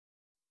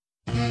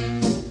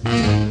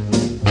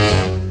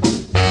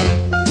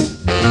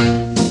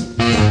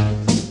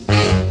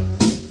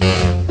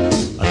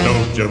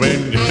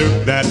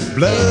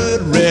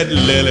blood-red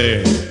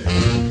lily,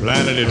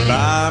 planted it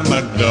by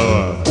my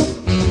door.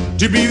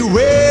 To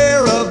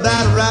beware of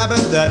that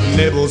rabbit that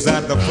nibbles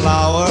at the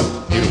flower.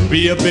 He'll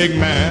be a big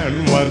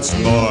man once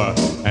more,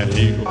 and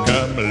he'll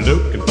come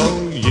looking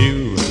for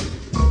you,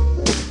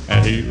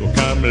 and he'll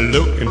come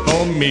looking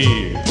for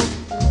me.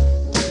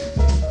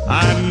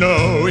 I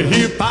know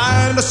he'll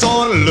find us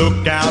on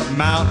Lookout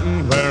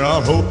Mountain, where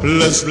all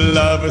hopeless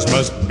lovers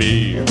must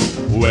be,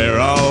 where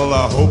all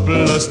the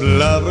hopeless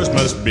lovers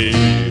must be.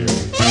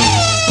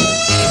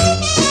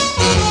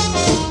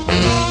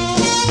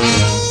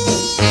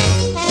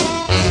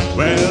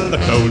 Well, I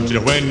told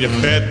you when you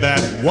fed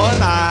that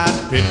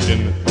one-eyed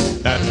pigeon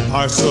that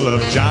parcel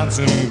of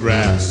Johnson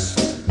grass,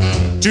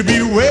 to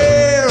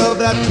beware of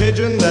that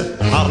pigeon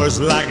that hollers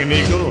like an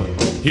eagle.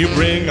 He'll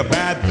bring a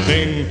bad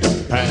thing to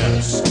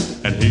pass,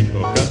 and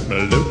he'll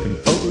come looking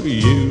for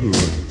you,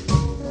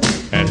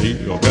 and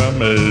he'll come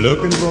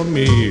looking for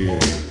me.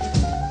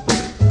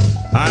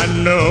 I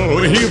know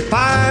he'll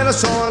find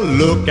us on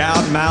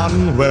Lookout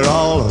Mountain, where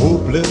all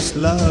hopeless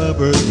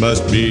lovers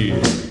must be,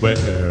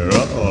 where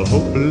all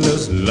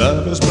hopeless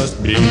lovers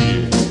must be.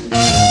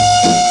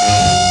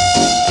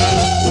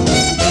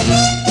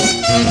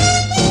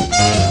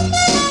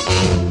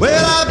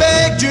 Well, I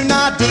begged you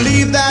not to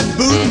leave that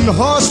bootin'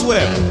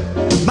 horsewhip.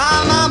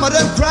 My mama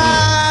done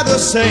cried the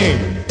same,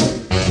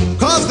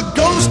 'cause the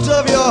ghost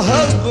of your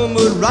husband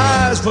would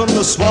rise from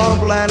the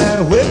swampland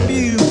and whip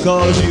you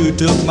 'cause you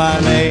took my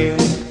name.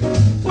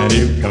 And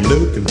he'll come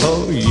looking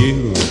for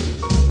you,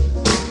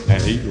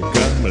 and he'll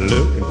come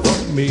looking for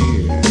me.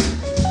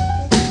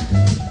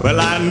 Well,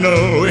 I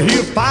know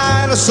he'll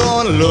find us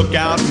on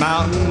Lookout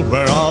Mountain,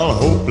 where all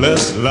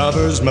hopeless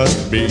lovers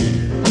must be,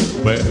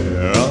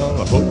 where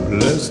all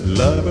hopeless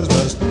lovers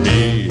must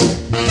be.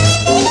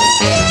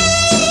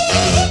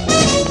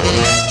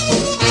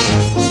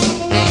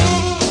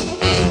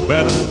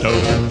 Well, I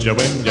told you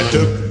when you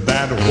took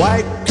that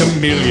white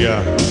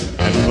camellia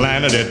and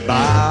planted it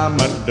by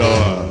my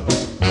door,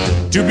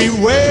 to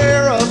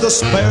beware of the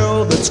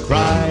sparrow that's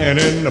crying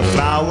in the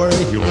flower.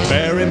 He'll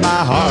bury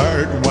my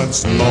heart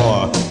once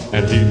more,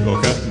 and he'll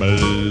come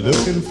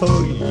looking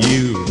for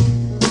you,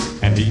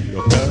 and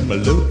he'll come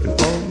looking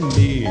for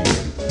me.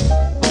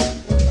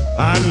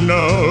 I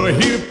know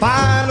he'll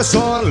find us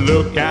on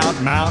Lookout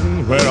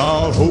Mountain, where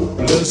all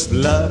hopeless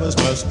lovers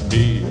must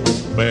be,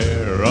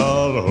 where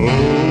all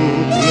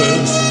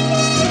hopeless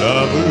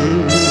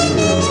lovers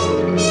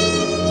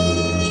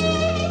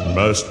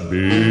must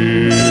be.